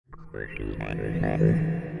Hello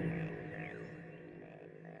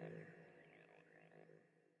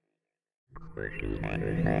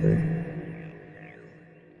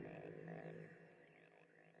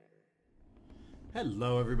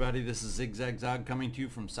everybody, this is ZigZagZog coming to you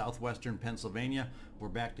from southwestern Pennsylvania. We're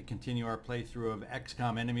back to continue our playthrough of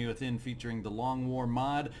XCom Enemy Within featuring the Long War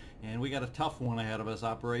mod, and we got a tough one ahead of us.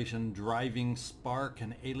 Operation Driving Spark,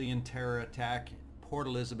 an alien terror attack, Port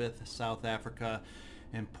Elizabeth, South Africa.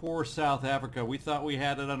 And poor South Africa, we thought we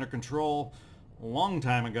had it under control a long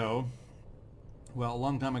time ago. Well, a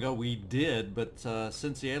long time ago we did, but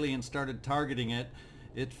since the aliens started targeting it,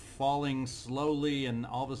 it's falling slowly and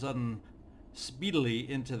all of a sudden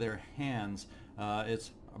speedily into their hands.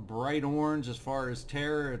 It's bright orange as far as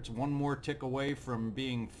terror. It's one more tick away from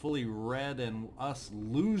being fully red and us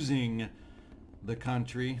losing the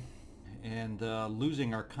country and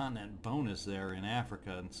losing our continent bonus there in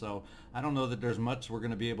Africa. And so I don't know that there's much we're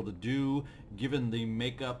going to be able to do given the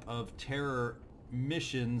makeup of terror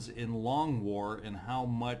missions in Long War and how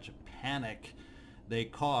much panic they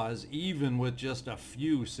cause, even with just a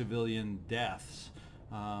few civilian deaths.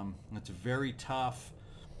 It's very tough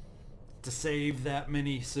to save that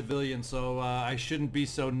many civilians, so I shouldn't be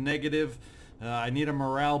so negative. I need a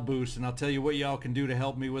morale boost, and I'll tell you what y'all can do to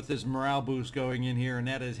help me with this morale boost going in here, and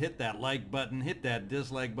that is hit that like button, hit that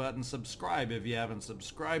dislike button, subscribe if you haven't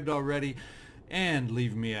subscribed already, and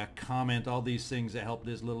leave me a comment. All these things that help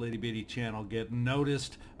this little itty bitty channel get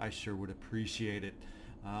noticed, I sure would appreciate it.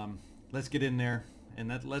 Let's get in there.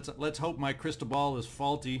 And let's hope my crystal ball is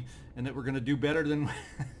faulty and that we're going to do better than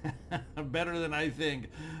better than I think.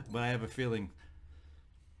 But I have a feeling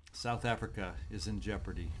South Africa is in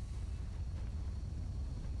jeopardy.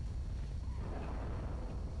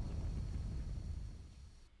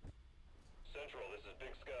 Central, this is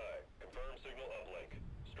Big Sky. Confirm signal uplink.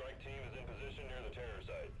 Strike team is in position near the terror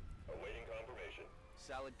site. Awaiting confirmation.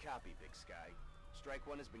 Solid copy, Big Sky. Strike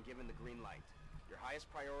 1 has been given the green light. Your highest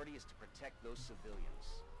priority is to protect those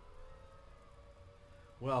civilians.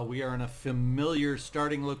 Well, we are in a familiar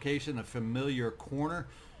starting location, a familiar corner.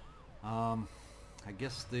 I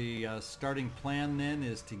guess the starting plan then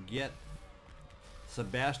is to get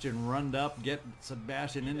Sebastian runned up, get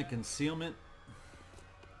Sebastian into concealment.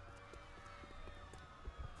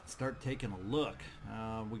 Start taking a look.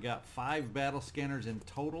 We got 5 battle scanners in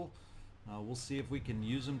total. We'll see if we can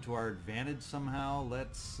use them to our advantage somehow.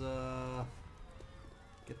 Let's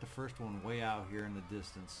get the first one way out here in the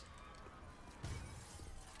distance.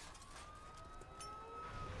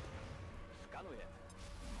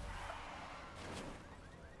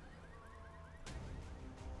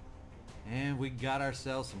 And we got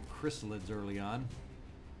ourselves some chrysalids early on.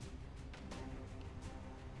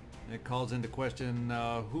 It calls into question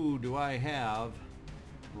who do I have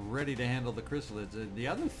ready to handle the chrysalids. The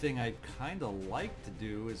other thing I'd kind of like to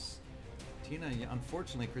do is, Tina,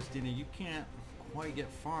 unfortunately, Christina, you can't quite get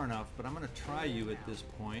far enough, but I'm going to try you at this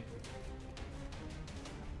point.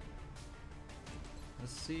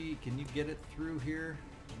 Let's see, can you get it through here?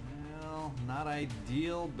 Well, not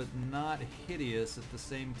ideal, but not hideous at the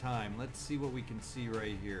same time. Let's see what we can see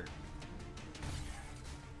right here.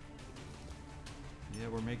 Yeah,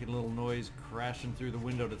 we're making a little noise crashing through the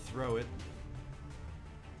window to throw it.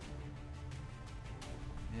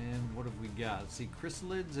 And what have we got? Let's see,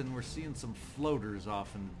 chrysalids, and we're seeing some floaters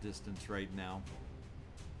off in the distance right now.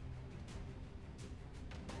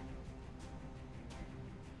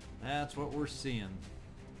 That's what we're seeing.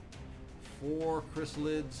 4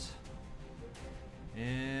 chrysalids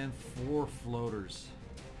and 4 floaters.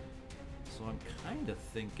 So I'm kind of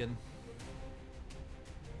thinking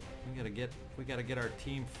we gotta get our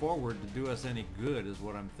team forward to do us any good, is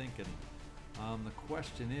what I'm thinking. The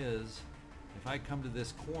question is, if I come to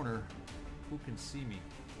this corner, who can see me?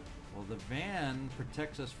 Well, the van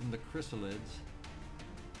protects us from the chrysalids.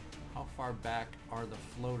 How far back are the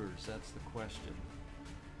floaters? That's the question.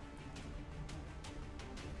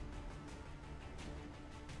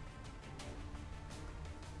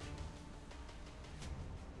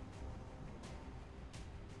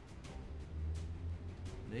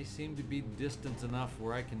 They seem to be distant enough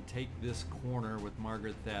where I can take this corner with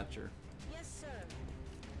Margaret Thatcher. Yes, sir.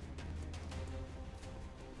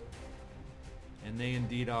 And they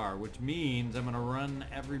indeed are, which means I'm going to run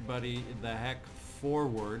everybody the heck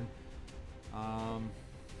forward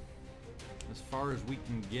as far as we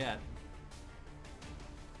can get.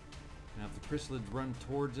 Now, if the chrysalids run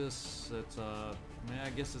towards us, it's I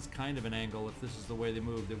guess it's kind of an angle if this is the way they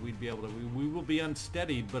move, that we'd be able to, we will be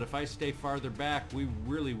unsteadied, but if I stay farther back, we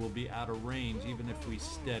really will be out of range even if we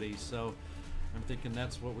steady. So I'm thinking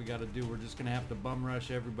that's what we got to do. We're just going to have to bum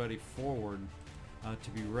rush everybody forward. to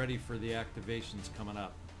be ready for the activations coming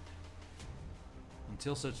up.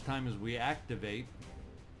 Until such time as we activate,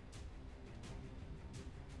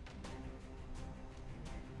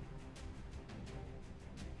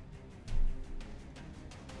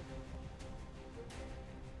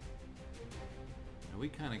 and we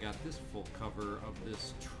kind of got this full cover of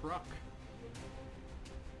this truck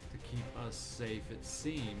to keep us safe, it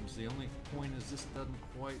seems. The only point is this doesn't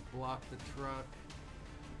quite block the truck.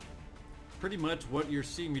 Pretty much what you're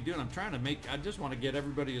seeing me doing. I'm trying to I just want to get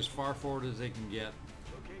everybody as far forward as they can get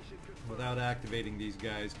without activating these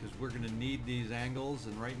guys, because we're going to need these angles,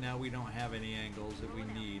 and right now we don't have any angles that we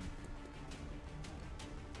need.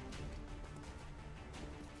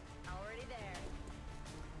 Already there.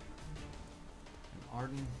 And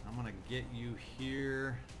Arden, I'm going to get you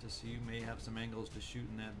here just so you may have some angles to shoot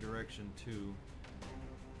in that direction too.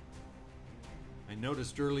 I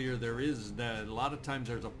noticed earlier there is a lot of times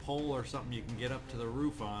there's a pole or something you can get up to the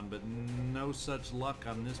roof on, but no such luck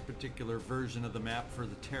on this particular version of the map for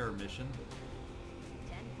the terror mission.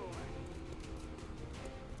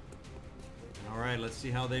 10-4. Alright, let's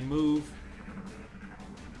see how they move.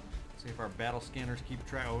 See if our battle scanners keep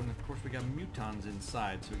track. Oh, and of course we got mutons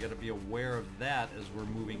inside, so we got to be aware of that as we're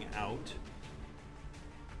moving out.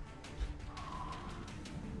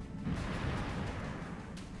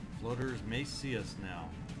 Floaters may see us now.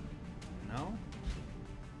 No?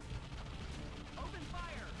 Open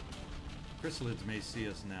fire! Chrysalids may see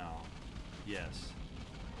us now. Yes.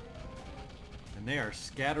 And they are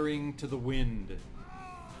scattering to the wind.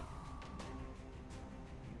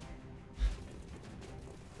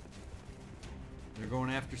 They're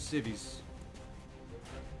going after civvies.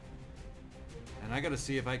 And I gotta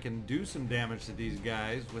see if I can do some damage to these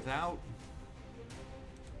guys without...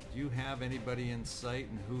 Do you have anybody in sight,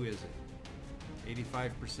 and who is it?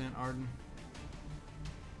 85% Arden?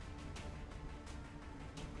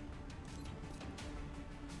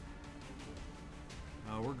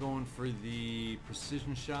 We're going for the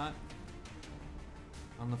precision shot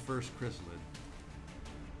on the first chrysalid.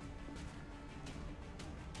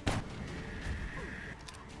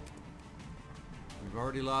 We've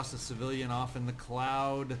already lost a civilian off in the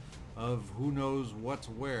cloud of who knows what's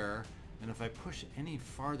where. And if I push any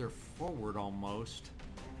farther forward almost,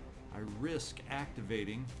 I risk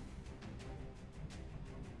activating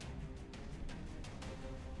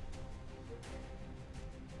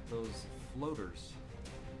those floaters.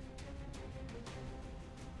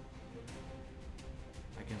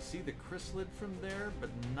 I can see the chrysalid from there,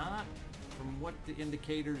 but not from what the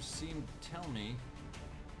indicators seem to tell me,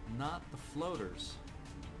 not the floaters.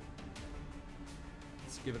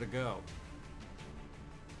 Let's give it a go.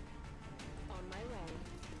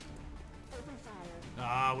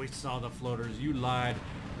 Ah, we saw the floaters. You lied.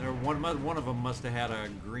 One of them must have had a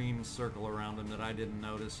green circle around them that I didn't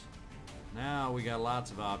notice. Now we got lots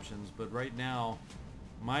of options, but right now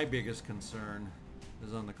my biggest concern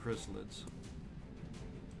is on the chrysalids.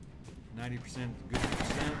 90% good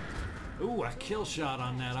percent. Ooh, a kill shot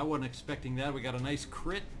on that. I wasn't expecting that. We got a nice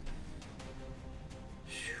crit.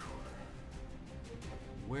 Whew.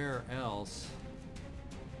 Where else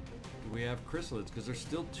do we have chrysalids? Because there's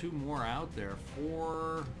still 2 more out there.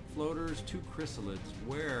 4 floaters, 2 chrysalids.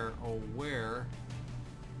 Where, oh where?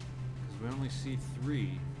 Because we only see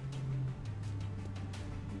 3.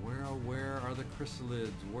 Where, oh where are the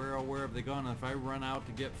chrysalids? Where, oh where have they gone? And if I run out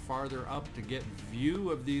to get farther up to get view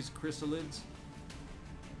of these chrysalids,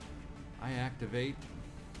 I activate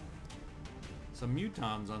some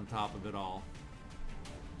mutons on top of it all.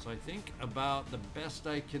 So I think about the best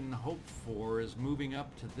I can hope for is moving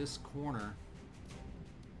up to this corner.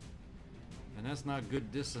 And that's not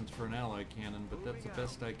good distance for an ally cannon, but that's the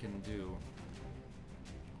best I can do.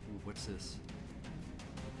 Ooh, what's this?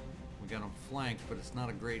 We got him flanked, but it's not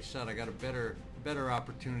a great shot. I got a better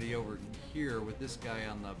opportunity over here with this guy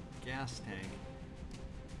on the gas tank.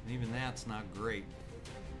 And even that's not great.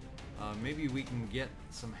 Maybe we can get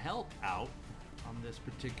some help out on this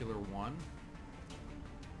particular one.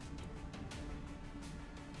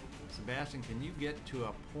 Sebastian, can you get to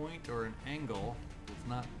a point or an angle that's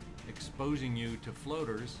not exposing you to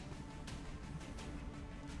floaters?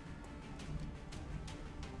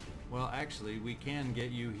 Well, actually, we can get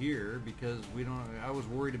you here because we don't... I was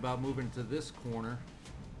worried about moving to this corner.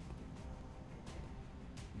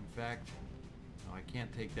 In fact, no, I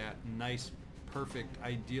can't take that nice, perfect,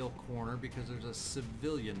 ideal corner because there's a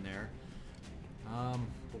civilian there.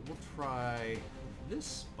 But we'll try this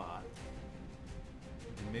spot.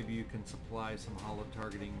 And maybe you can supply some hollow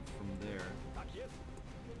targeting from there.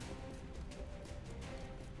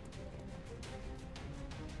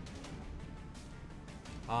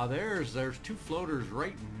 There's two floaters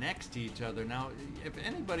right next to each other. Now, if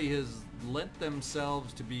anybody has lent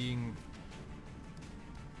themselves to being,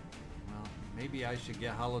 well, maybe I should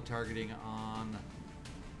get holo targeting on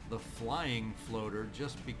the flying floater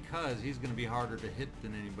just because he's going to be harder to hit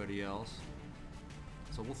than anybody else.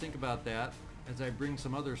 So we'll think about that as I bring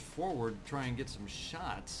some others forward, try and get some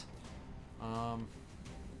shots.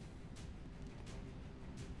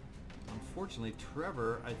 Unfortunately,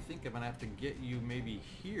 Trevor, I think I'm going to have to get you maybe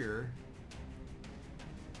here,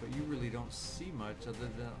 but you really don't see much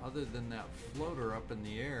other than that floater up in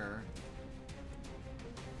the air.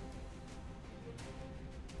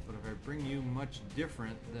 But if I bring you much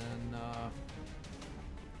different, then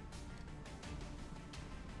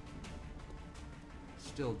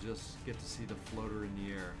still just get to see the floater in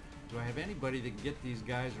the air. Do I have anybody that can get these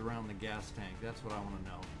guys around the gas tank? That's what I want to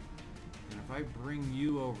know. And if I bring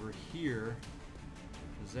you over here,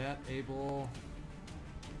 is that able?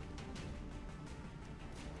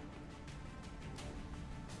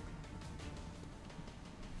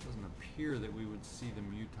 Doesn't appear that we would see the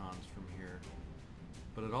mutons from here.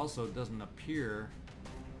 But it also doesn't appear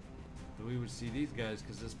that we would see these guys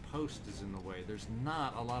because this post is in the way. There's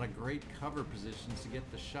not a lot of great cover positions to get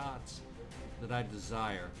the shots that I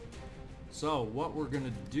desire. So what we're going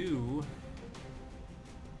to do,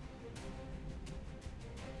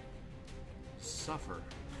 suffer.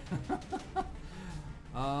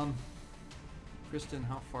 Kristin,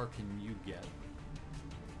 how far can you get?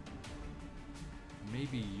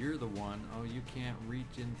 Maybe you're the one. Oh, you can't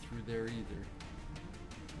reach in through there either.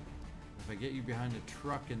 If I get you behind a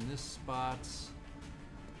truck in this spot,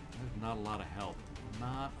 there's not a lot of help.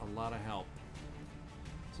 Not a lot of help.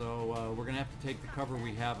 So we're going to have to take the cover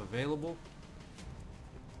we have available.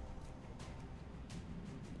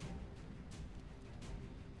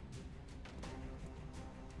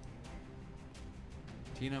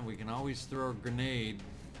 Tina, we can always throw a grenade.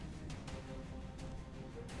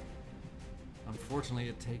 Unfortunately,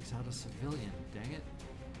 it takes out a civilian. Dang it.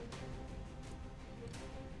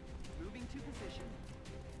 Moving to position.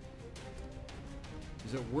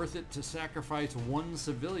 Is it worth it to sacrifice one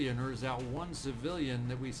civilian, or is that one civilian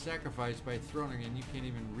that we sacrifice by throwing it, and you can't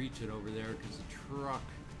even reach it over there because the truck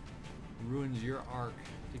ruins your arc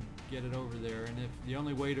to get it over there? And if the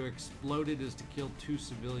only way to explode it is to kill two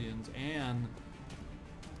civilians and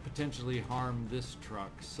potentially harm this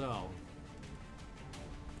truck, so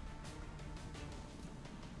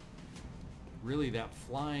really that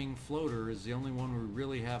flying floater is the only one we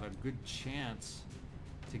really have a good chance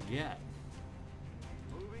to get.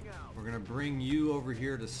 Moving out. We're gonna bring you over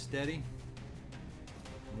here to steady,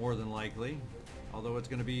 more than likely, although it's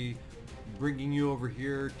gonna be bringing you over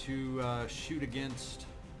here to shoot against.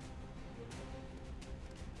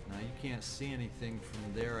 Now you can't see anything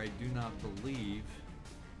from there, I do not believe.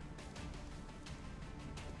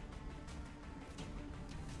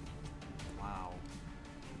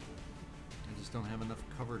 Don't have enough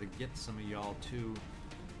cover to get some of y'all too.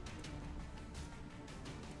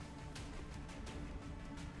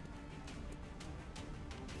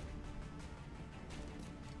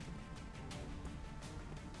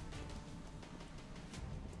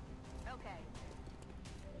 Okay.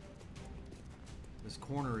 This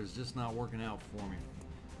corner is just not working out for me.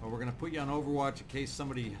 But we're going to put you on Overwatch in case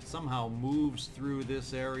somebody somehow moves through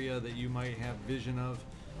this area that you might have vision of.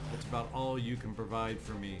 That's about all you can provide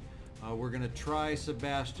for me. We're going to try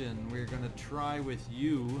Sebastian. We're going to try with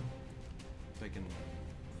you. If I can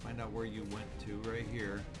find out where you went to, right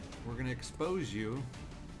here. We're going to expose you.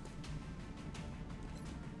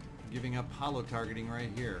 Giving up holo targeting right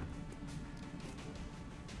here.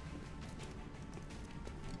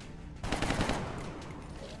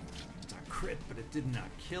 It's a crit, but it did not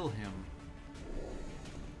kill him.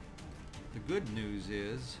 The good news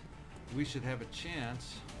is we should have a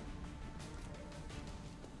chance.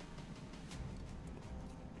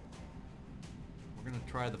 We're going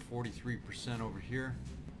to try the 43% over here.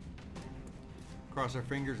 Cross our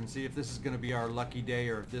fingers and see if this is going to be our lucky day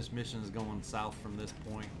or if this mission is going south from this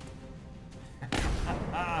point.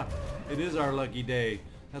 It is our lucky day.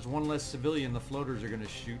 That's one less civilian the floaters are going to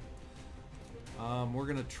shoot. We're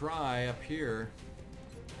going to try up here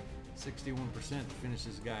 61% to finish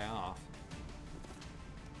this guy off.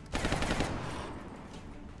 That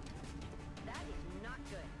is not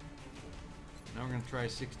good. Now we're going to try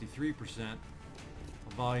 63%.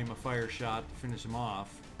 A volume of fire shot to finish him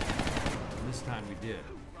off. And this time we did.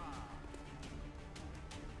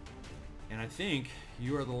 And I think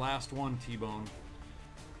you are the last one, T-Bone.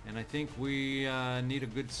 And I think we need a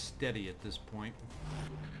good steady at this point.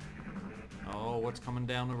 Oh, what's coming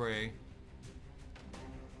down the way?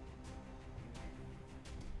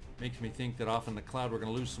 Makes me think that off in the cloud we're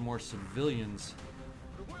going to lose some more civilians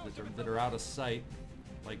that are out of sight.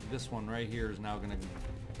 Like this one right here is now going to...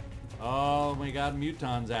 Oh my god,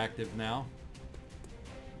 Muton's active now.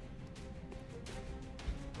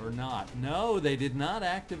 Or not. No, they did not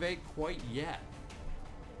activate quite yet.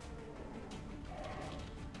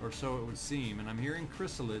 Or so it would seem. And I'm hearing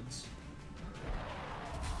chrysalids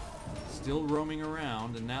still roaming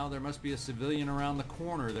around, and now there must be a civilian around the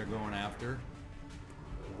corner they're going after.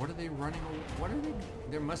 What are they running? What are they?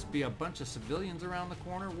 There must be a bunch of civilians around the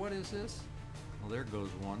corner. What is this? Well, there goes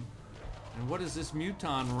one. And what is this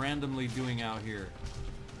Muton randomly doing out here?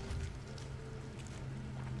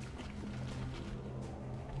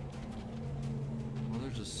 Well,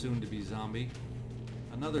 there's a soon-to-be zombie.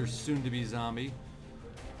 Another soon-to-be zombie.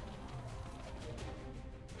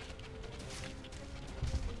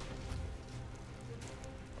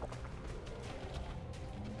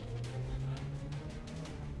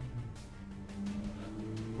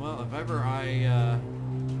 Well, if ever I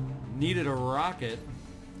needed a rocket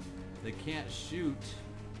that can't shoot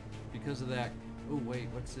because of that... Oh, wait,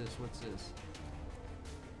 what's this? What's this?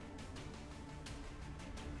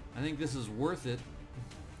 I think this is worth it.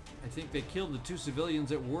 I think they killed the 2 civilians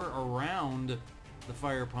that were around the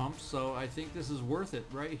fire pumps, so I think this is worth it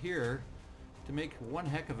right here to make one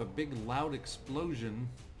heck of a big loud explosion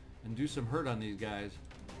and do some hurt on these guys.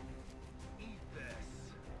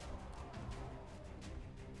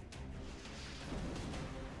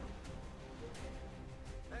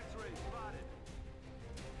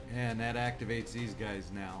 And that activates these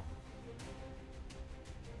guys now.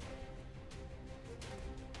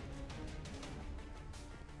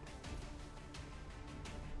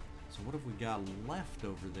 So what have we got left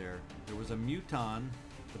over there? There was a Muton,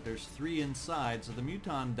 but there's 3 inside. So the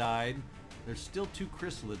Muton died. There's still 2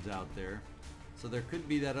 chrysalids out there. So there could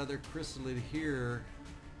be that other chrysalid here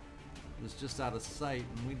that's just out of sight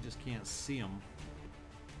and we just can't see them.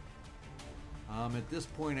 At this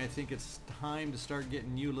point, I think it's time to start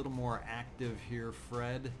getting you a little more active here,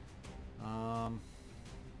 Fred.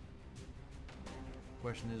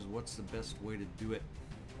 Question is, what's the best way to do it?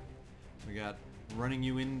 We got running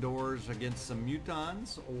you indoors against some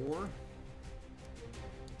Mutons or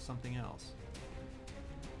something else.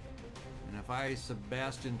 And if I,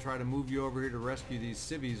 Sebastian, try to move you over here to rescue these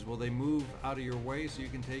civvies, will they move out of your way so you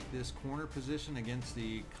can take this corner position against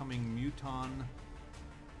the coming Muton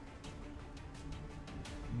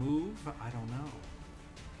move? I don't know.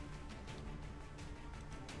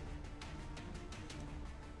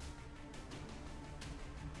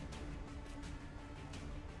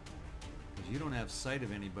 Because you don't have sight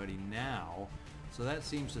of anybody now, so that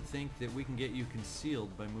seems to think that we can get you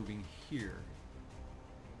concealed by moving here.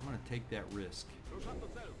 I'm going to take that risk. Let's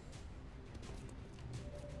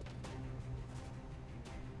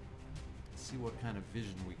see what kind of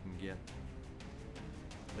vision we can get.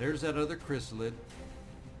 There's that other chrysalid.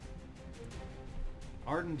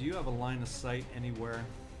 Arden, do you have a line of sight anywhere?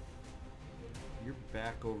 You're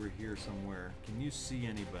back over here somewhere. Can you see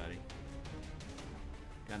anybody?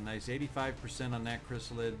 Got a nice 85% on that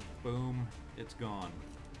chrysalid. Boom, it's gone.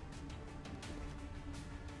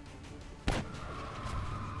 Down.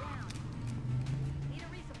 Need a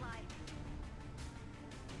resupply.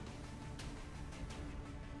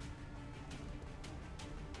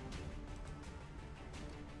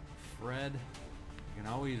 Fred, you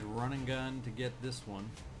can always run and gun to get this one.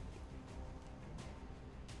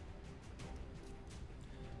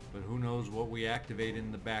 But who knows what we activate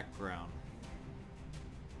in the background.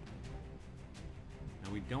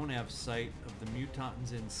 Now we don't have sight of the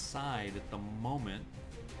mutants inside at the moment.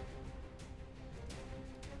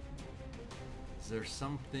 Is there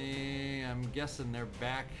something? I'm guessing they're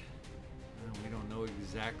back. We don't know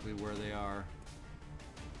exactly where they are.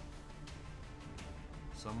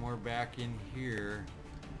 Somewhere back in here,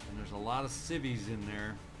 and there's a lot of civvies in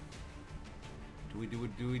there. Do we do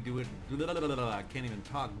it? I can't even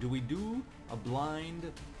talk. Do we do a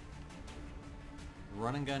blind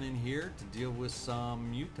run and gun in here to deal with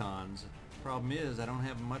some mutons? Problem is, I don't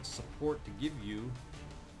have much support to give you.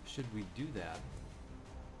 Should we do that?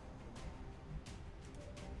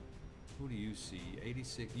 Who do you see?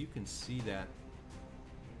 86. You can see that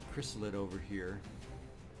chrysalid over here.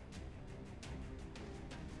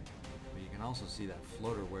 You can also see that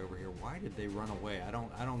floater way over here. Why did they run away? I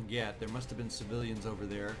don't get. There must have been civilians over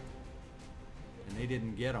there and they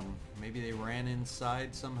didn't get them. Maybe they ran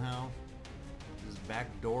inside somehow. Is this back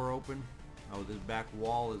door open? Oh, this back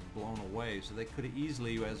wall is blown away. So they could have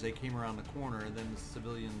easily, as they came around the corner, and then the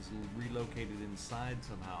civilians relocated inside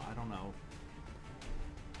somehow. I don't know.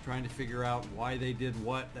 trying to figure out why they did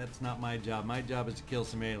what. That's not my job. My job is to kill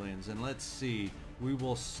some aliens. And let's see. We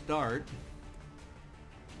will start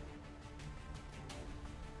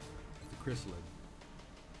with the chrysalid.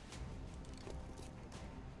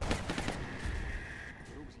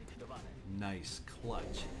 Nice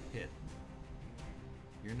clutch hit.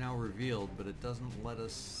 You're now revealed, but it doesn't let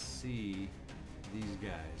us see these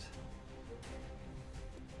guys.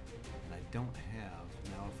 And I don't have.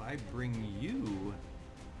 Now if I bring you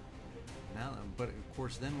now, but of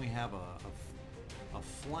course then we have a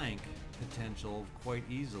flank potential quite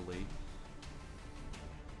easily.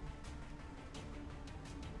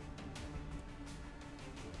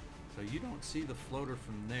 So you don't see the floater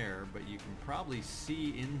from there, but you can probably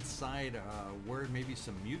see inside where maybe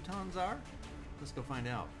some mutons are. Let's go find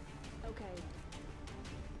out. Okay.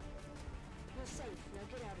 You're safe. Now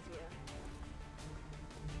get out of here.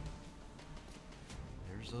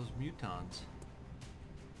 There's those mutons.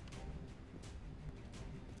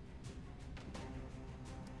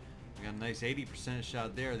 We got a nice 80%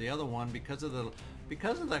 shot there. The other one, because of the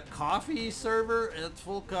coffee server, it's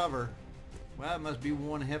full cover. Well, it must be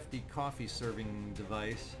one hefty coffee serving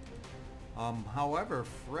device. However,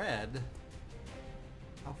 Fred,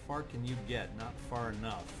 how far can you get? Not far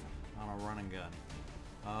enough on a running gun.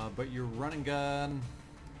 But your running gun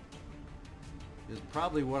is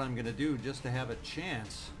probably what I'm going to do just to have a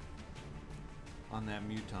chance on that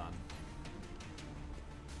muton.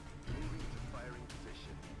 Moving to firing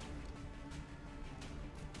position.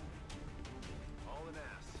 All an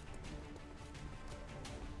ass.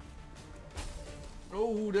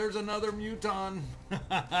 Oh, there's another muton.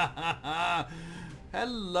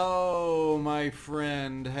 Hello, my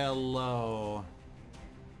friend. Hello.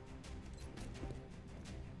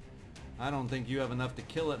 I don't think you have enough to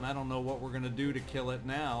kill it, and I don't know what we're going to do to kill it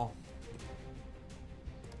now.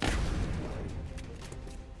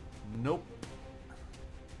 Nope.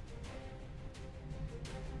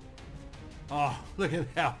 Oh, look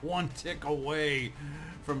at that. One tick away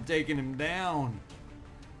from taking him down.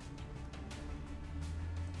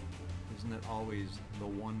 Isn't it always the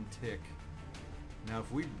one tick? Now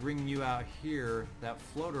if we bring you out here, that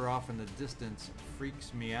floater off in the distance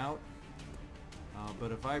freaks me out.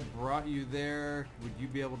 But if I brought you there, would you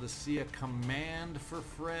be able to see a command for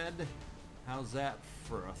Fred? How's that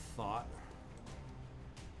for a thought?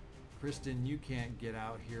 Kristin, you can't get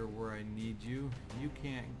out here where I need you. You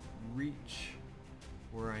can't reach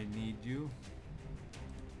where I need you.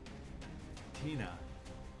 Tina,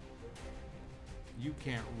 you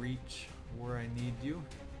can't reach where I need you.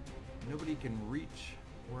 Nobody can reach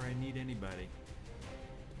where I need anybody.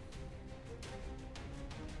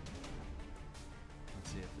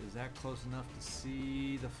 Let's see, is that close enough to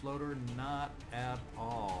see the floater? Not at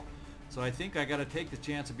all. So I think I got to take the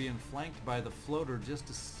chance of being flanked by the floater just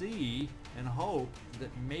to see and hope that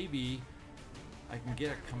maybe I can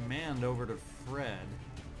get a command over to Fred.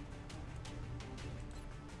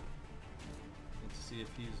 Let's see if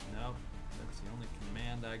he's, no, that's the only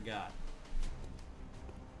command I got.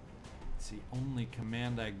 It's the only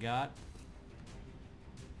command I got,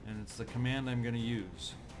 and it's the command I'm going to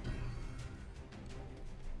use.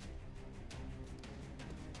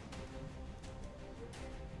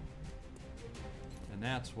 And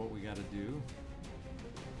that's what we got to do.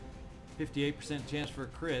 58% chance for a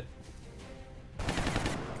crit,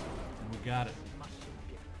 and we got it.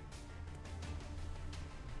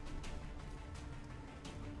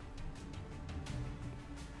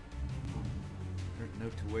 No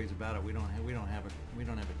two ways about it. We don't have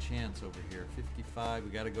a chance over here. 55. We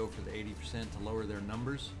got to go for the 80% to lower their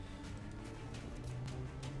numbers.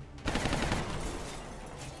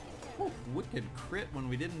 Whew, wicked crit when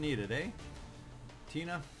we didn't need it, eh?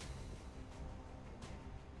 Tina.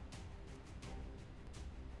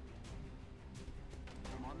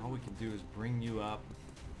 All we can do is bring you up.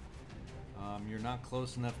 You're not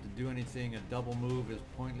close enough to do anything. A double move is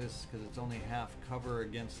pointless because it's only half cover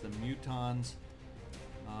against the mutons.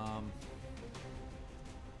 I'd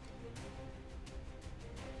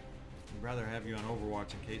rather have you on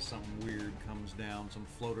Overwatch in case something weird comes down, some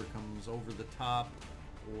floater comes over the top,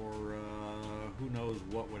 or who knows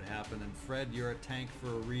what would happen. And Fred, you're a tank for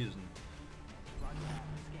a reason.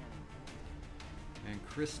 And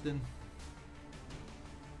Kristin,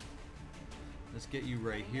 let's get you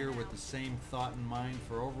right here with the same thought in mind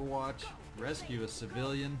for Overwatch. Rescue a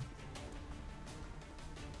civilian.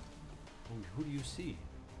 Ooh, who do you see?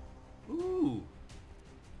 Ooh,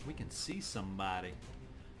 we can see somebody.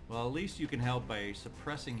 Well, at least you can help by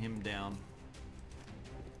suppressing him down.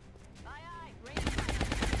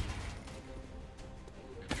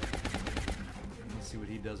 Let's see what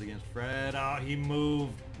he does against Fred. Oh, he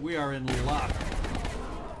moved. We are in luck.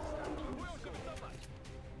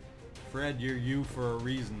 Fred, you're you for a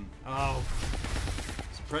reason. Oh.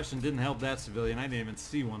 Suppression didn't help that civilian. I didn't even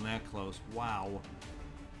see one that close. Wow.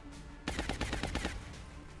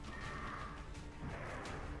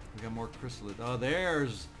 We got more chrysalid. Oh,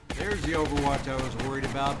 there's the Overwatch I was worried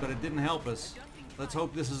about, but it didn't help us. Let's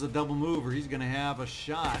hope this is a double move or he's going to have a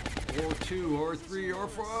shot. Or two, or three, or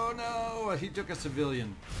four. Oh no! He took a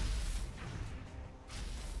civilian.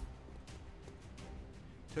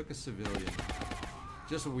 Took a civilian.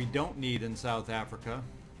 Just what we don't need in South Africa.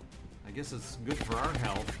 I guess it's good for our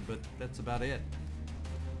health, but that's about it.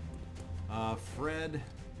 Fred.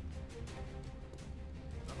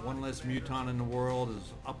 One less muton in the world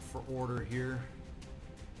is up for order here.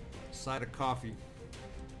 Side of coffee.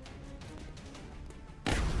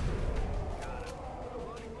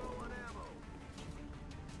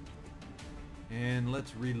 And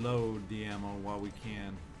let's reload the ammo while we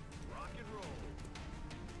can.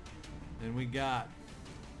 Then we got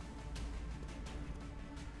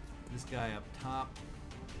this guy up top,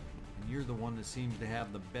 and you're the one that seems to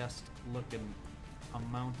have the best looking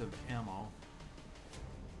amount of ammo.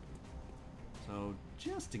 So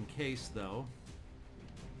just in case though,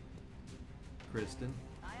 Kristin,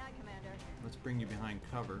 Aye, aye, Commander. let's bring you behind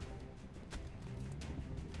cover.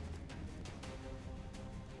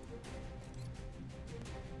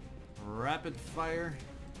 Rapid fire.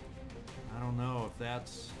 I don't know if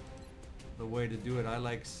that's the way to do it. I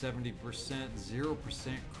like 70%,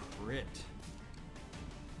 0% crit.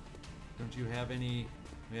 Don't you have any?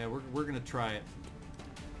 Yeah, we're gonna try it.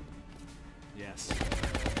 Yes. I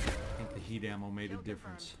think the heat ammo made a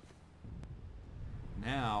difference.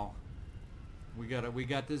 Now we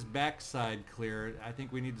got this backside clear. I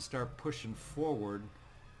think we need to start pushing forward.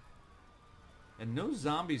 And no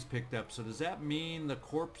zombies picked up, so does that mean the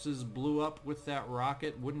corpses blew up with that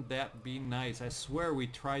rocket? Wouldn't that be nice? I swear we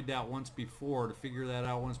tried that once before, to figure that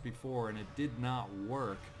out once before, and it did not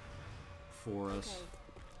work for us. Okay.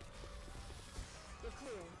 You're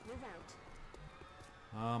clear. Move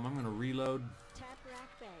out. I'm going to reload Tap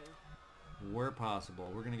rack bay. where possible.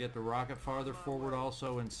 We're going to get the rocket farther forward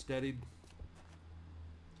also and steadied.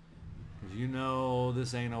 Because you know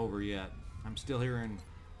this ain't over yet. I'm still hearing...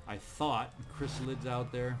 I thought chrysalids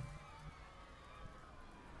out there.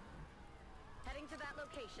 Heading to that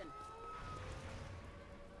location.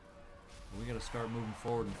 We got to start moving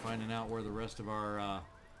forward and finding out where the rest of our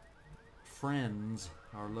friends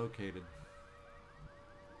are located.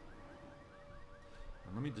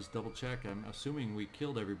 And let me just double check. I'm assuming we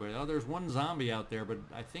killed everybody. Oh, there's one zombie out there, but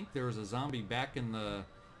I think there was a zombie back in the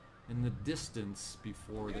distance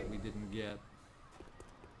before that we didn't get.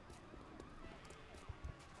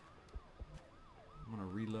 I'm gonna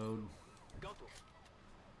reload.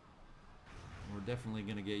 We're definitely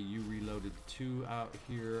gonna get you reloaded too out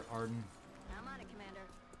here, Arden. I'm on it, Commander.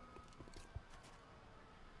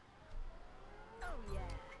 Oh yeah.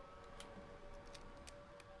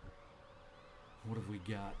 What have we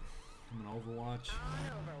got? I'm gonna Overwatch. On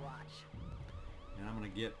Overwatch. And I'm gonna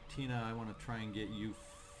get Tina. I want to try and get you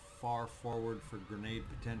far forward for grenade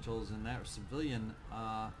potentials, and that civilian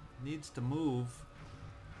needs to move.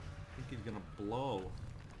 I think he's gonna blow.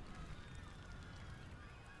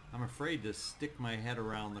 I'm afraid to stick my head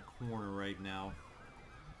around the corner right now.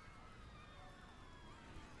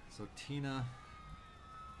 So Tina,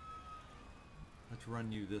 let's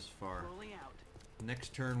run you this far. Rolling out.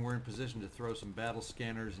 Next turn we're in position to throw some battle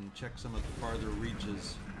scanners and check some of the farther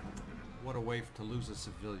reaches. What a way to lose a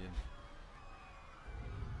civilian.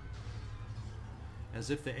 As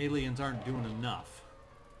if the aliens aren't doing enough.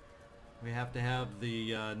 We have to have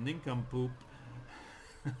the nincompoop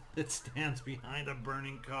that stands behind a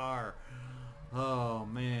burning car. Oh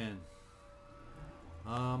man.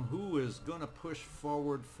 Who is gonna push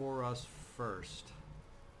forward for us first?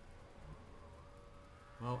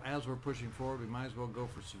 Well, as we're pushing forward, we might as well go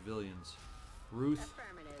for civilians. Ruth,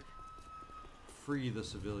 Affirmative. free the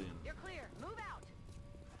civilian. You're clear. Move out.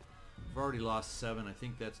 We've already lost 7. I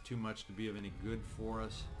think that's too much to be of any good for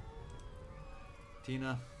us.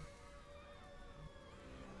 Tina,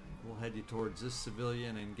 we'll head you towards this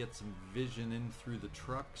civilian and get some vision in through the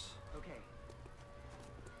trucks. Okay.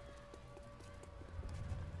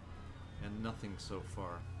 And nothing so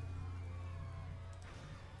far.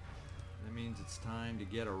 That means it's time to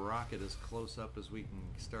get a rocket as close up as we can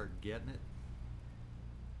start getting it.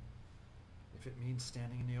 If it means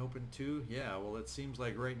standing in the open too, yeah, well it seems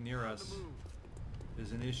like right near us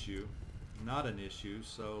is an issue. Not an issue,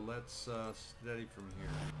 so let's steady from here.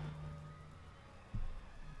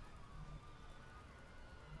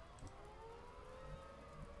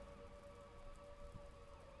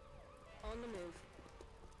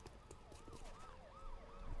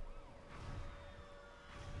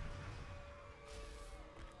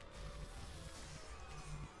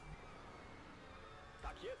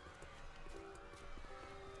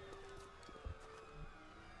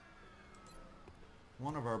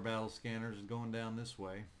 one of our battle scanners is going down this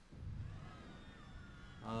way.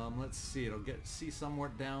 Let's see, it'll see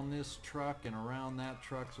somewhat down this truck and around that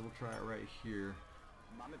truck, so we'll try it right here.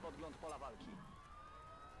 Mamy podgląd pola walki.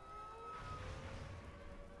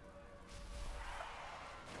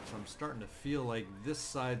 So I'm starting to feel like this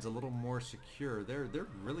side's a little more secure. They're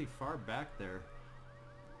really far back there.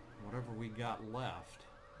 Whatever we got left.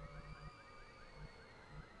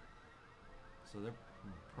 So they're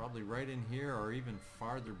probably right in here or even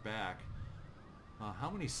farther back. How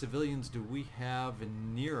many civilians do we have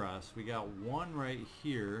near us? We got one right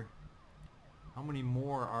here. How many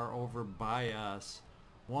more are over by us?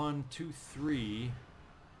 1, 2, 3.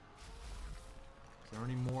 Is there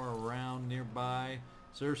any more around nearby?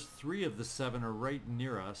 So there's 3 of the 7 are right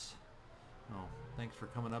near us. Oh, thanks for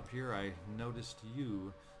coming up here. I noticed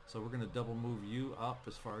you. So we're going to double move you up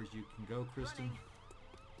as far as you can go, Kristin.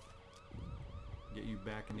 Get you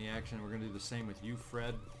back in the action. We're going to do the same with you,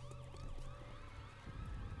 Fred.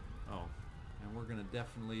 Oh, and we're going to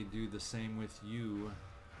definitely do the same with you,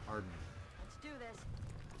 Arden. Let's do this.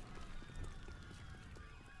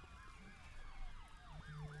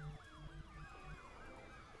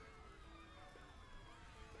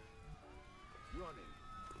 Running.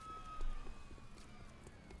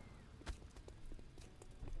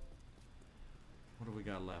 What do we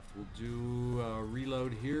got left? We'll do a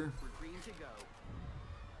reload here. We're green to go.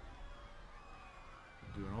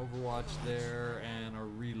 Do an overwatch there and a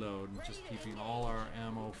reload, just keeping all our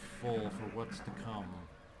ammo full for what's to come.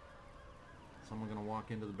 Someone gonna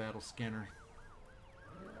walk into the battle scanner.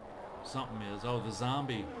 Something is. Oh, the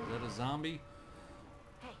zombie. Is that a zombie?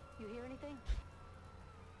 Hey, you hear anything?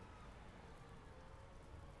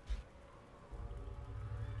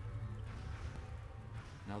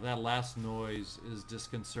 Now that last noise is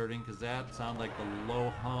disconcerting because that sounded like the low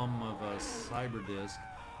hum of a cyber disc,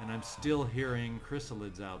 and I'm still hearing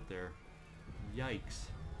chrysalids out there. Yikes.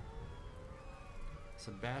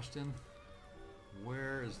 Sebastian,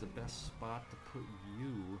 where is the best spot to put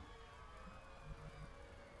you?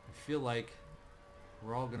 I feel like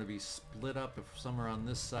we're all going to be split up, if some are on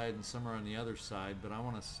this side and some are on the other side, but I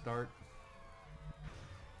want to start...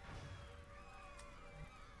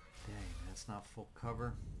 Dang, that's not full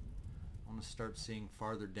cover. I want to start seeing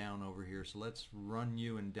farther down over here, so let's run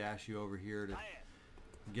you and dash you over here to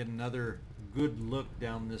get another good look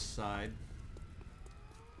down this side.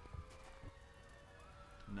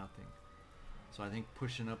 Nothing. So I think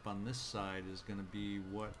pushing up on this side is going to be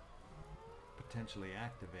what potentially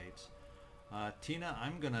activates. Tina,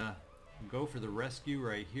 I'm going to go for the rescue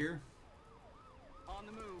right here. On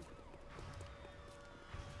the move.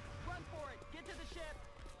 Run for it. Get to the ship.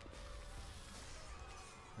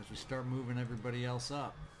 As we start moving everybody else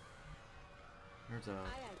up. There's a Aye,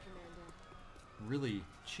 aye, Commander. really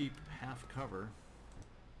cheap half cover.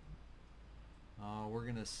 We're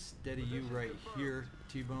going to steady you right here,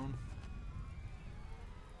 T-Bone.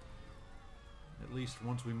 At least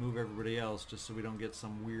once we move everybody else, just so we don't get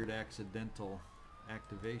some weird accidental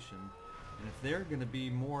activation. And if they're going to be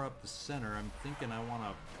more up the center, I'm thinking I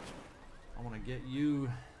want to get you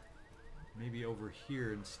maybe over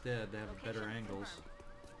here instead to have better angles.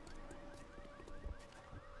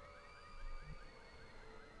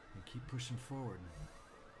 And keep pushing forward.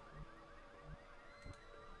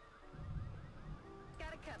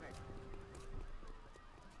 Got it covered.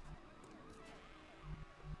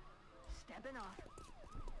 Stepping off.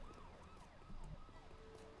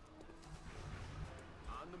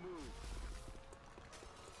 On the move.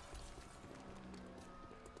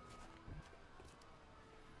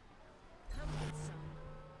 Come get some.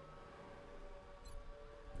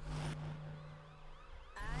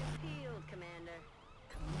 Eyes peeled, Commander.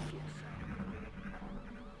 Come get some.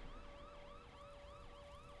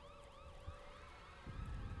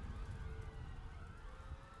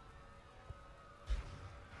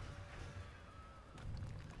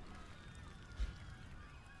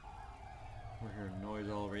 We're hearing noise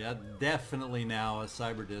all over. Yeah, definitely now a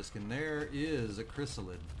cyber disc, and there is a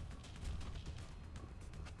chrysalid.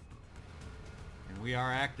 And we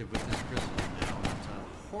are active with this chrysalid now. It's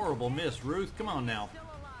a horrible miss, Ruth. Come on now. Still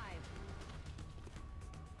alive.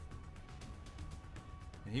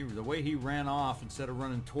 And the way he ran off instead of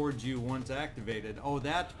running towards you once activated. Oh,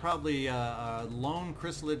 that's probably a lone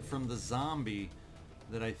chrysalid from the zombie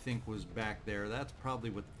that I think was back there. That's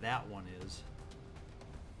probably what that one is.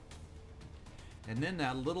 And then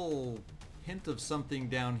that little hint of something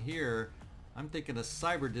down here, I'm thinking a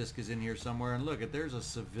cyber disc is in here somewhere. And look, there's a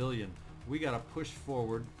civilian. We got to push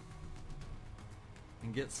forward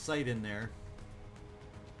and get sight in there.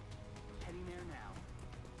 Heading there now.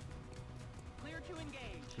 Clear to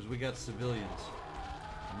engage. Because we got civilians.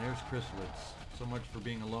 And there's chrysalids. So much for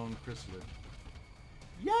being a lone chrysalid.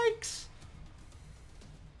 Yikes!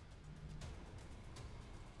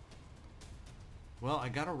 Well, I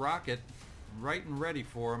got a rocket right and ready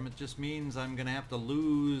for him. It just means I'm going to have to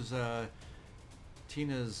lose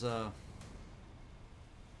Tina's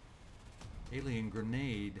alien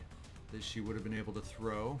grenade that she would have been able to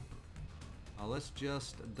throw. Let's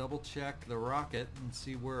just double check the rocket and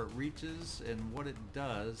see where it reaches and what it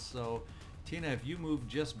does. So Tina, if you move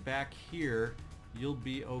just back here, you'll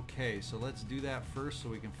be okay. So let's do that first so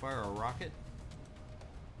we can fire a rocket.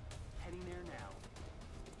 Heading there now.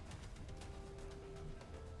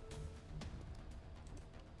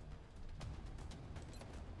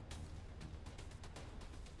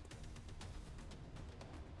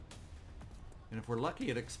 And if we're lucky,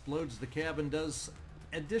 it explodes the cab and does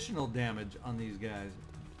additional damage on these guys.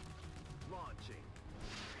 Launching.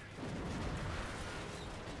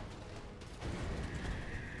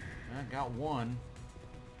 I got one.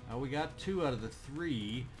 We got 2 out of the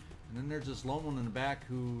 3. And then there's this lone one in the back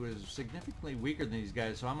who is significantly weaker than these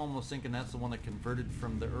guys. So I'm almost thinking that's the one that converted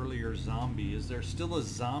from the earlier zombie. Is there still a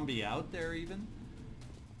zombie out there even?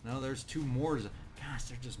 No, there's 2 more. Gosh,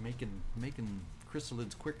 they're just making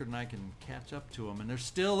chrysalids quicker than I can catch up to them. And there's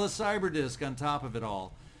still a cyber disc on top of it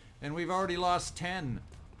all. And we've already lost 10.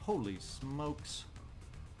 Holy smokes.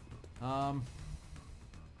 Well,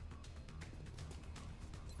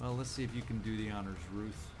 let's see if you can do the honors,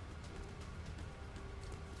 Ruth.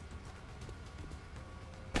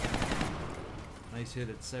 Nice hit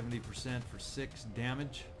at 70% for 6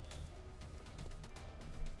 damage.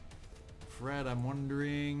 Fred, I'm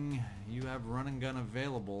wondering, you have run and gun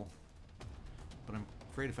available, but I'm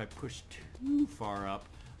afraid if I push too far up,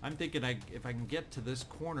 I'm thinking if I can get to this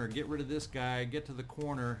corner, get rid of this guy, get to the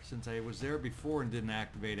corner, since I was there before and didn't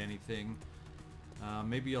activate anything,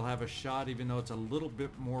 maybe you'll have a shot even though it's a little bit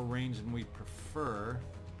more range than we prefer.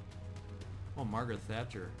 Oh, Margaret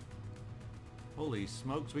Thatcher. Holy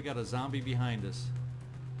smokes, we got a zombie behind us.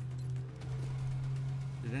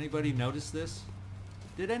 Did anybody notice this?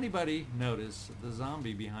 Did anybody notice the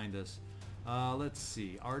zombie behind us? Let's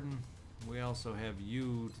see. Arden, we also have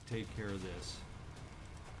you to take care of this.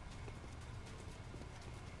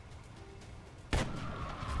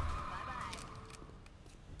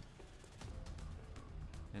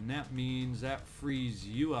 And that means that frees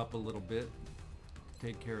you up a little bit to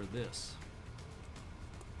take care of this.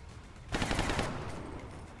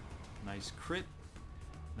 Nice crit.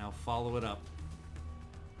 Now follow it up.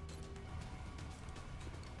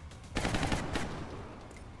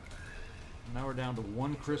 Now we're down to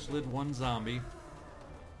 1 chrysalid, 1 zombie.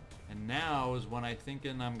 And now is when I'm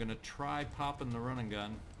thinking I'm going to try popping the run and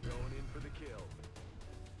gun. Going in for the kill.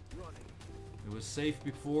 Running. It was safe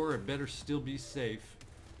before, it better still be safe.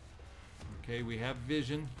 Okay, we have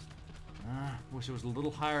vision. Wish it was a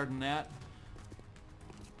little higher than that.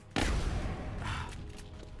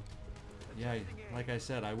 Yeah, like I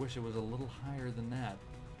said, I wish it was a little higher than that.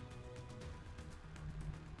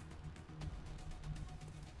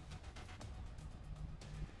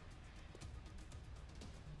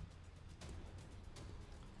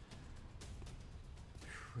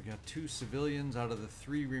 We got 2 civilians out of the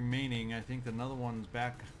 3 remaining. I think another one's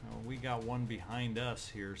back. Oh, we got one behind us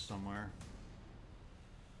here somewhere.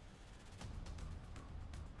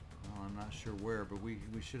 Well, I'm not sure where, but we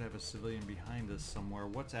should have a civilian behind us somewhere.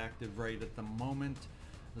 What's active right at the moment?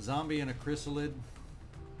 A zombie and a chrysalid.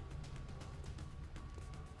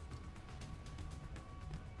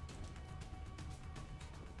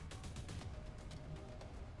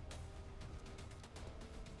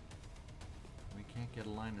 Can't get a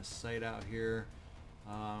line of sight out here.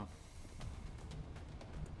 I'm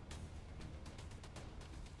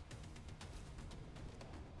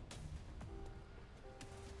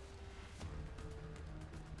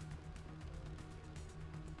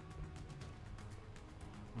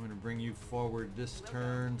going to bring you forward this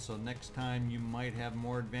turn, so next time you might have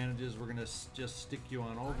more advantages. We're going to just stick you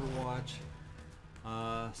on Overwatch.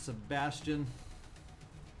 Sebastian.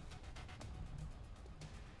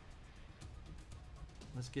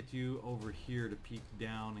 Let's get you over here to peek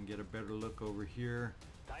down and get a better look over here.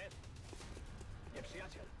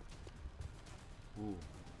 Ooh,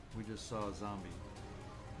 we just saw a zombie.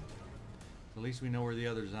 At least we know where the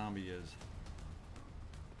other zombie is.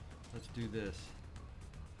 Let's do this.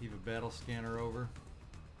 Heave a battle scanner over.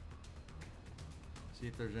 See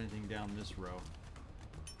if there's anything down this row.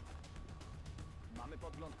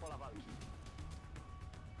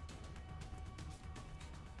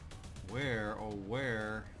 Where, oh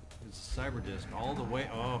where is the cyber disc? All the way,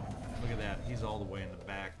 oh, look at that. He's all the way in the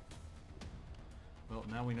back. Well,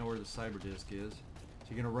 now we know where the cyber disc is. So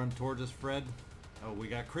you gonna run towards us, Fred? Oh, we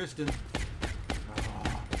got Kristin.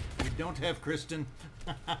 Oh, we don't have Kristin.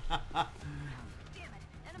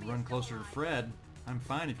 Run closer to Fred. I'm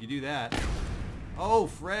fine if you do that. Oh,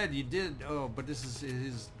 Fred, you did. Oh, but this is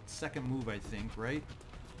his second move, I think, right?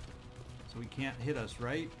 So he can't hit us,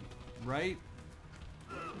 right? Right?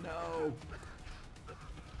 No.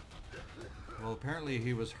 Well, apparently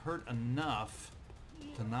he was hurt enough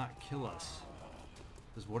to not kill us,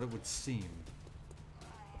 is what it would seem.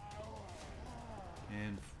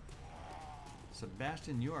 And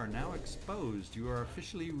Sebastian, you are now exposed. You are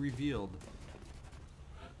officially revealed.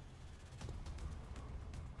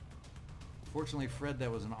 Fortunately, Fred,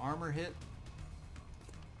 that was an armor hit.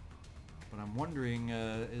 But I'm wondering,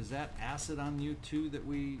 is that acid on you too that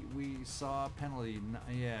we saw? Penalty.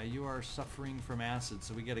 Yeah, you are suffering from acid,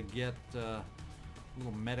 so we got to get a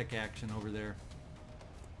little medic action over there.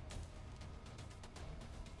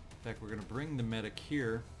 In fact, we're going to bring the medic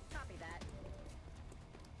here. Copy that.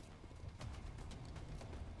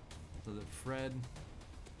 So that Fred,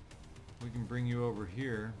 we can bring you over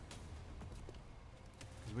here.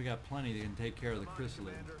 Because we got plenty that can take care of the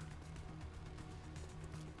chrysalid.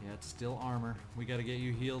 Yeah, it's still armor. We got to get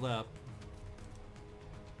you healed up.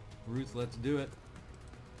 Ruth, let's do it.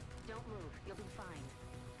 Don't move. You'll be fine.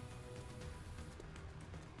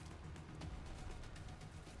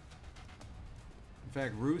 In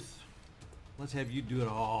fact, Ruth, let's have you do it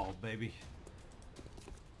all, baby.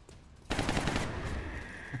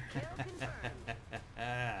 Kill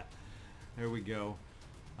confirmed. There we go.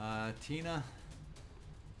 Tina,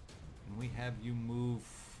 can we have you move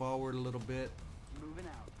forward a little bit? Moving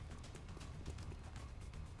out.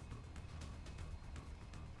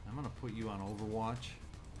 I'm going to put you on Overwatch.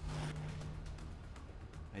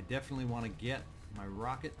 I definitely want to get my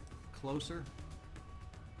rocket closer.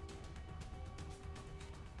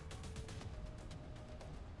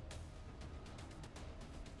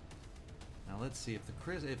 Now let's see, if the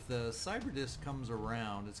cyber disc comes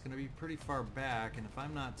around, it's going to be pretty far back, and if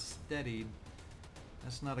I'm not steadied,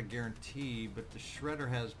 that's not a guarantee, but the shredder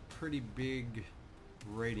has pretty big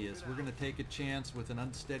radius. We're going to take a chance with an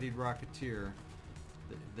unsteadied rocketeer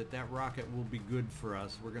that rocket will be good for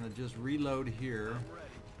us. We're going to just reload here.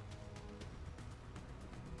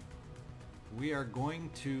 We are going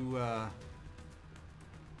to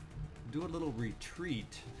do a little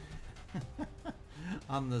retreat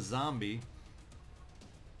on the zombie.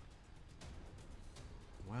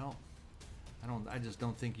 Well, I just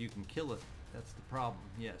don't think you can kill it. That's the problem.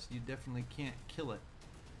 Yes, you definitely can't kill it.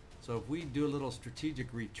 So if we do a little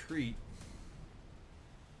strategic retreat,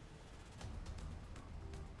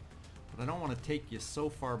 but I don't want to take you so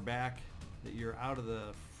far back that you're out of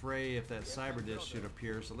the fray if that cyber disc should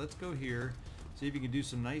appear. So let's go here, see if you can do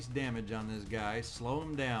some nice damage on this guy, slow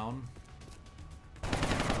him down.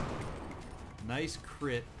 Nice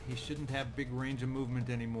crit. He shouldn't have big range of movement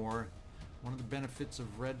anymore. One of the benefits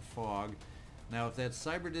of red fog. Now if that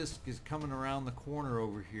cyber disc is coming around the corner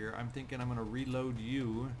over here, I'm thinking I'm going to reload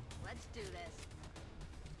you. Let's do this.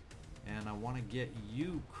 And I want to get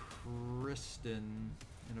you, Kristin,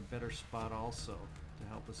 in a better spot also to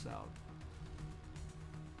help us out.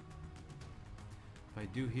 If I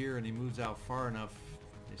do here and he moves out far enough,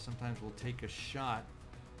 they sometimes will take a shot.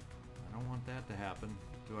 I don't want that to happen.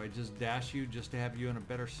 Do I just dash you just to have you in a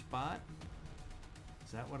better spot?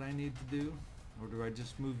 Is that what I need to do? Or do I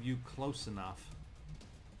just move you close enough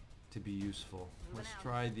to be useful? Let's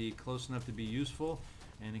try the close enough to be useful.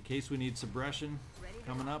 And in case we need suppression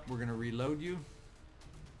coming up, we're going to reload you.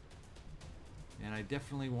 And I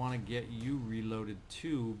definitely want to get you reloaded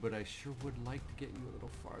too, but I sure would like to get you a little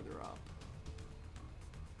farther up.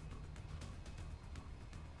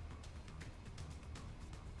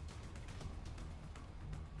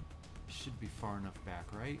 Should be far enough back,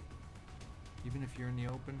 right? Even if you're in the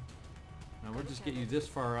open. Now we'll just get you this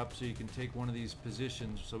far up so you can take one of these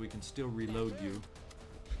positions so we can still reload you.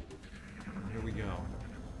 And here we go.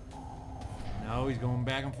 No, he's going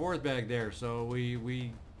back and forth back there, so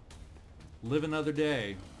we live another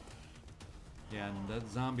day. Yeah, and that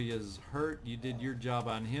zombie is hurt. You did your job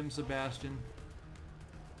on him, Sebastian.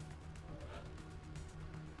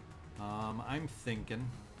 I'm thinking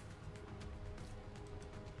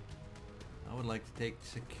I would like to take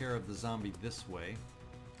care of the zombie this way.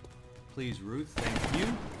 Please, Ruth, thank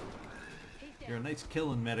you. You're a nice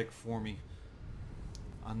killing medic for me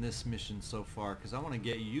on this mission so far, because I want to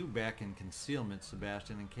get you back in concealment,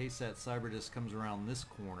 Sebastian, in case that cyber disc comes around this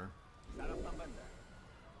corner.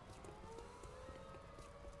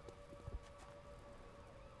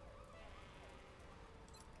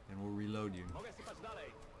 And we'll reload you.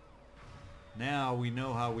 Now we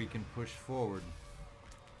know how we can push forward.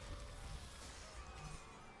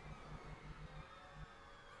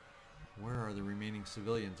 are the remaining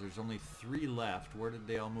civilians? There's only 3 left. Where did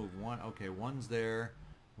they all move? One, okay, one's there,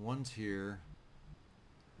 one's here.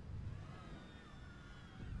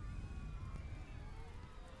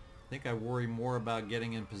 I think I worry more about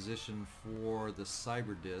getting in position for the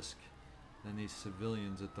cyber disc than these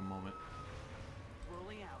civilians at the moment.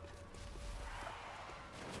 Rolling out.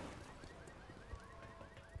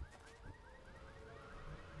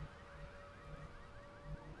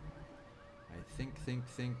 I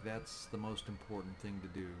think that's the most important thing to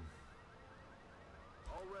do.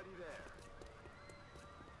 Already there.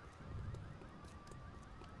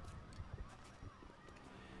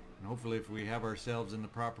 And hopefully if we have ourselves in the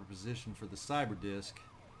proper position for the cyber disc,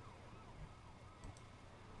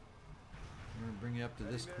 I'm going to bring you up to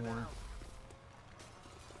this corner.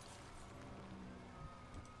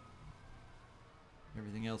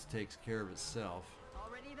 Everything else takes care of itself.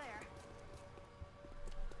 Already there.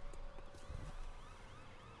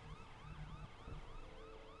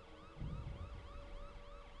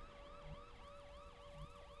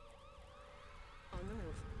 On the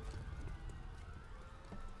move.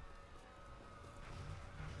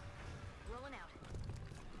 Rolling out.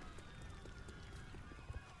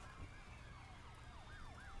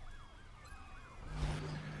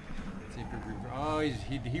 Let's see if oh,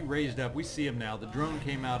 he raised up. We see him now. The drone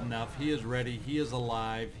came out enough. He is ready. He is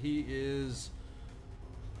alive. He is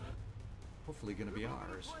hopefully going to be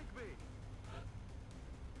ours.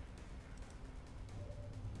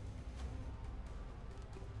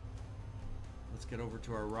 Let's get over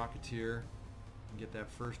to our Rocketeer and get that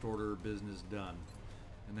first order of business done.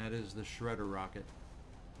 And that is the Shredder rocket.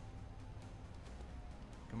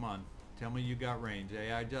 Come on. Tell me you got range.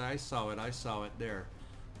 Hey, I saw it. I saw it there.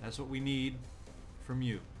 That's what we need from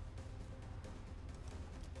you.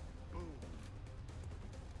 Boom.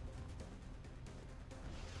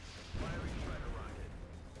 Firing shredder rocket.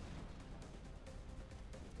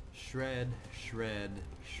 Shred, shred,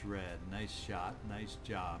 shred. Nice shot. Nice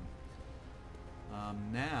job.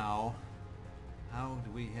 Now, how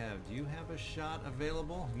do we have? Do you have a shot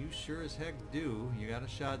available? You sure as heck do. You got a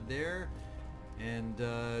shot there. And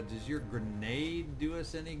does your grenade do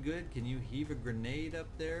us any good? Can you heave a grenade up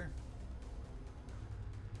there?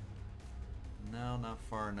 No, not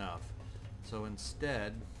far enough. So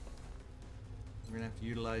instead, we're going to have to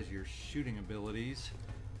utilize your shooting abilities.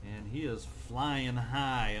 And he is flying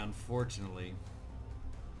high, unfortunately.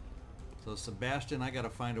 So Sebastian, I got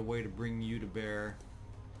to find a way to bring you to bear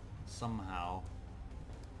somehow.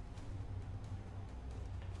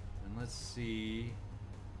 And let's see.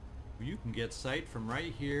 You can get sight from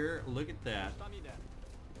right here. Look at that.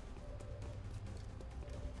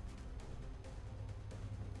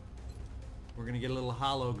 We're going to get a little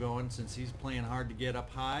hollow going since he's playing hard to get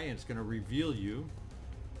up high, and it's going to reveal you.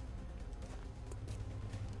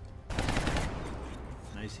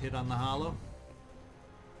 Nice hit on the hollow.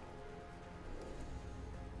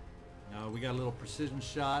 Now we got a little precision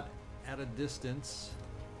shot at a distance.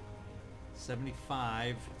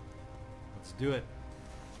 75. Let's do it.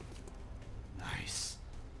 Nice.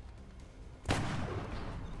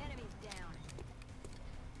 Enemies down.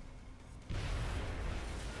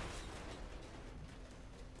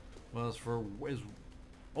 Well, as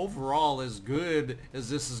overall as good as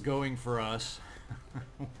this is going for us,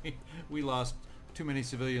 we lost too many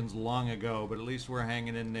civilians long ago, but at least we're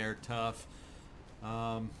hanging in there tough.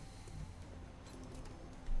 Let's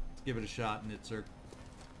give it a shot, Nitsirk.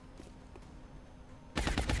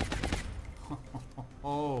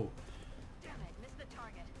 Oh.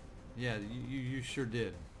 Yeah, you sure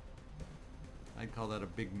did. I'd call that a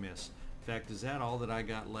big miss. In fact, is that all that I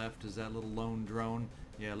got left? Is that little lone drone?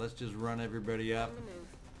 Yeah, let's just run everybody up.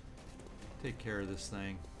 Take care of this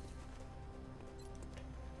thing.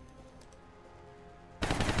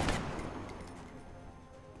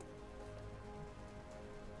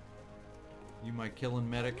 You my killing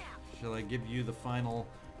medic. Shall I give you the final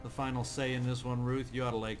say in this one, Ruth? You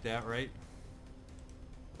ought to like that, right?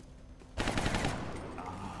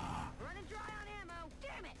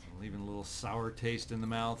 Leaving a little sour taste in the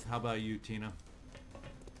mouth. How about you, Tina?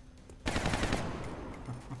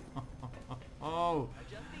 Oh!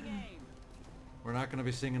 We're not going to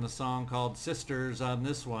be singing a song called Sisters on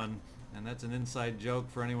this one, and that's an inside joke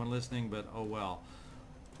for anyone listening, but oh well.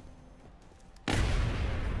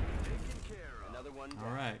 Another one.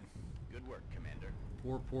 All right. Good work, Commander.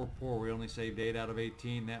 Poor. We only saved 8 out of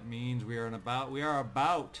 18. That means you're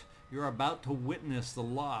about to witness the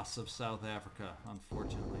loss of South Africa,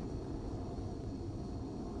 unfortunately.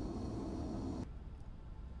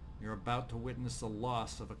 You're about to witness the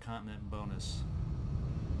loss of a continent bonus.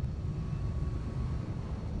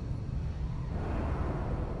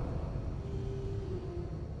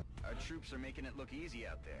 troops are making it look easy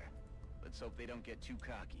out there. Let's hope they don't get too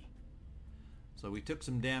cocky. So we took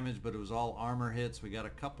some damage, but it was all armor hits. We got a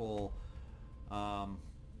couple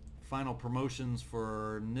final promotions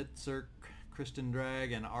for Nitsirk, Kristin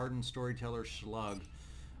Drag, and Arden Storyteller Schlug.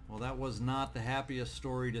 Well, that was not the happiest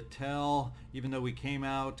story to tell. Even though we came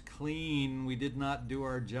out clean, we did not do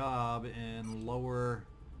our job and lower...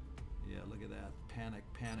 Yeah, look at that. Panic,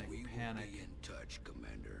 panic, panic. We will be in touch,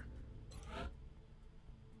 Commander.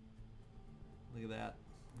 Look at that.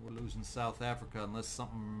 We're losing South Africa unless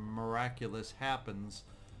something miraculous happens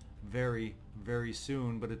very, very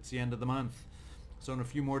soon. But it's the end of the month. So in a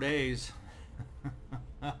few more days...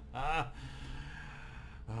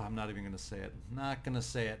 Oh, I'm not even going to say it. Not going to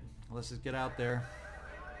say it. Let's just get out there.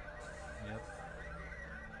 Yep.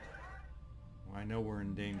 Well, I know we're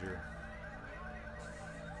in danger.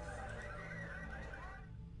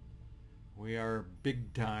 We are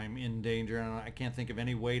big time in danger, and I can't think of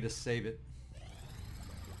any way to save it.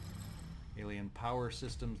 Alien power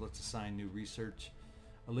systems. Let's assign new research.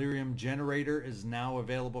 Illyrium generator is now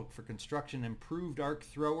available for construction. Improved arc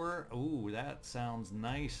thrower. Ooh, that sounds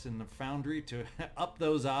nice in the foundry to up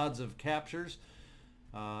those odds of captures.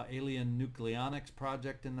 Alien nucleonics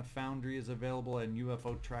project in the foundry is available, and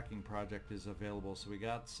UFO tracking project is available. So we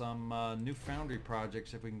got some new foundry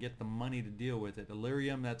projects if we can get the money to deal with it.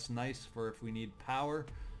 Illyrium, that's nice for if we need power.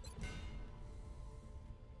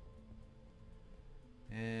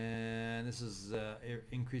 And this is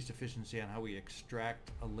increased efficiency on how we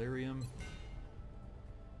extract Illyrium.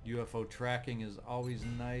 UFO tracking is always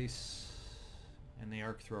nice. And the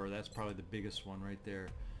arc thrower, that's probably the biggest one right there.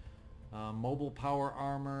 Mobile power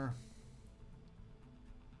armor.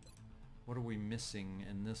 What are we missing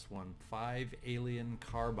in this one? 5 alien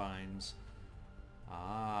carbines.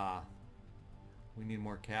 Ah, we need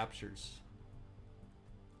more captures.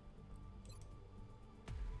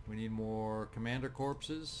 We need more commander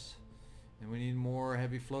corpses, and we need more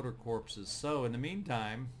heavy floater corpses. So in the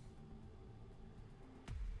meantime,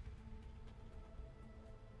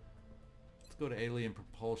 let's go to alien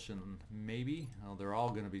propulsion. Maybe. Oh, they're all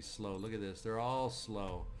going to be slow. Look at this. They're all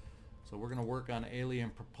slow. So we're going to work on alien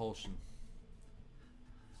propulsion.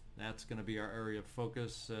 That's going to be our area of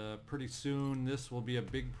focus. Pretty soon this will be a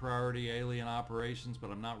big priority, alien operations,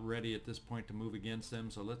 but I'm not ready at this point to move against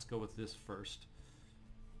them. So let's go with this first.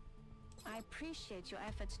 I appreciate your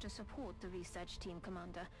efforts to support the research team,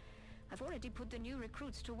 Commander. I've already put the new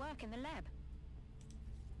recruits to work in the lab.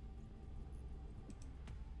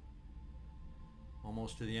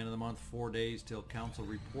 Almost to the end of the month. 4 days till council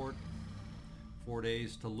report. 4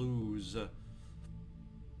 days to lose.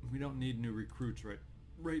 We don't need new recruits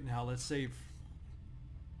right now. Let's save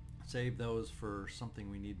those for something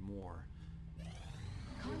we need more.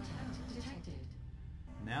 Contact detected.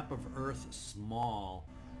 Nap of Earth small.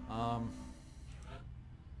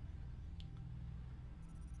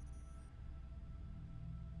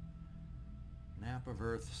 Nap of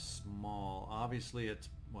Earth small. Obviously it's,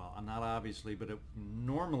 well, not obviously, but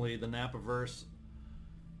normally the Nap of Earth,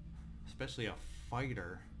 especially a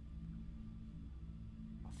fighter.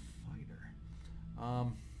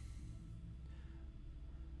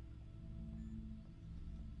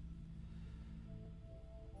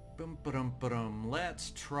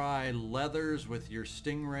 Let's try Leathers with your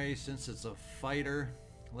Stingray since it's a fighter.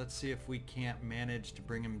 Let's see if we can't manage to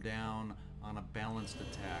bring him down on a balanced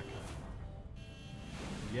attack.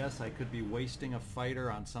 Yes, I could be wasting a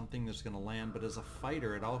fighter on something that's going to land, but as a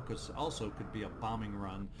fighter it also could be a bombing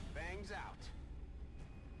run. Bangs out.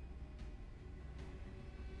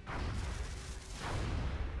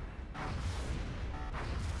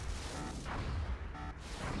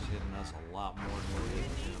 He's hitting us a lot more than we're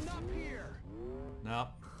hitting him. Up here. Nope.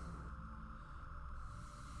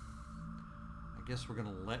 I guess we're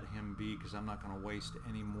going to let him be because I'm not going to waste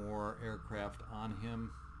any more aircraft on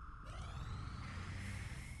him.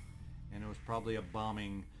 And it was probably a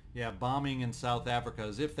bombing. Yeah, bombing in South Africa,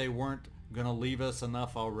 as if they weren't going to leave us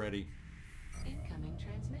enough already. Incoming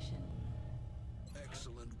transmission.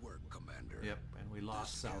 Excellent work, Commander. Yep, and we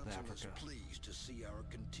lost This South council Africa. is pleased to see our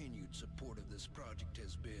continued support of this project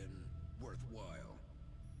has been worthwhile.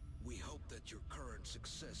 We hope that your current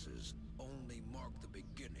successes only mark the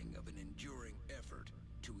beginning of an enduring effort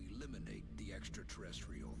to eliminate the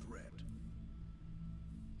extraterrestrial threat.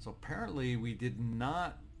 So apparently we did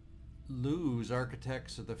not lose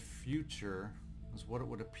Architects of the Future, is what it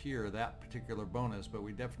would appear, that particular bonus, but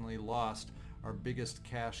we definitely lost our biggest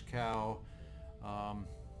cash cow on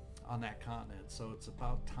that continent. So it's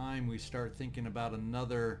about time we start thinking about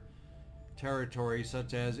another territory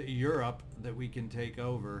such as Europe that we can take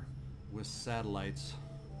over with satellites.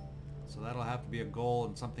 So that'll have to be a goal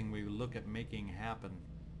and something we look at making happen.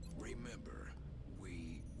 Remember,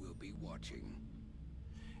 we will be watching.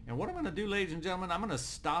 And what I'm going to do, ladies and gentlemen, I'm going to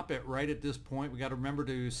stop it right at this point. We got to remember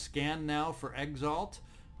to scan now for Exalt.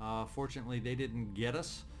 Fortunately, they didn't get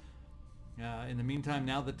us. In the meantime,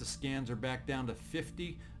 now that the scans are back down to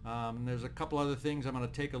 50, there's a couple other things. I'm going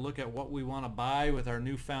to take a look at what we want to buy with our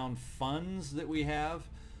newfound funds that we have.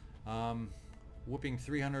 Whooping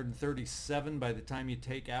 337 by the time you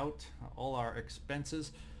take out all our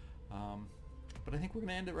expenses. But I think we're going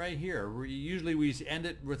to end it right here. Usually we end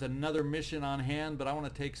it with another mission on hand, but I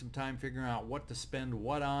want to take some time figuring out what to spend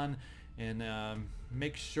what on, and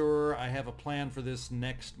make sure I have a plan for this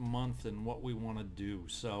next month and what we want to do.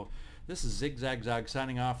 So this is ZigZagZog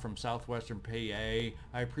signing off from Southwestern PA. I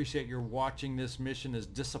appreciate your watching this mission, as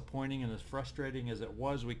disappointing and as frustrating as it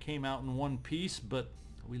was. We came out in one piece, but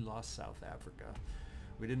we lost South Africa.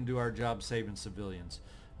 We didn't do our job saving civilians.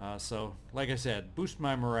 So like I said, boost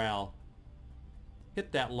my morale.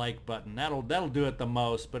 Hit that like button. That'll do it the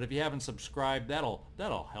most. But if you haven't subscribed,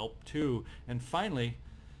 that'll help too. And finally,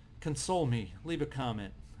 console me. Leave a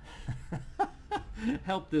comment.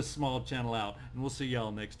 Help this small channel out. And we'll see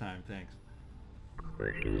y'all next time. Thanks.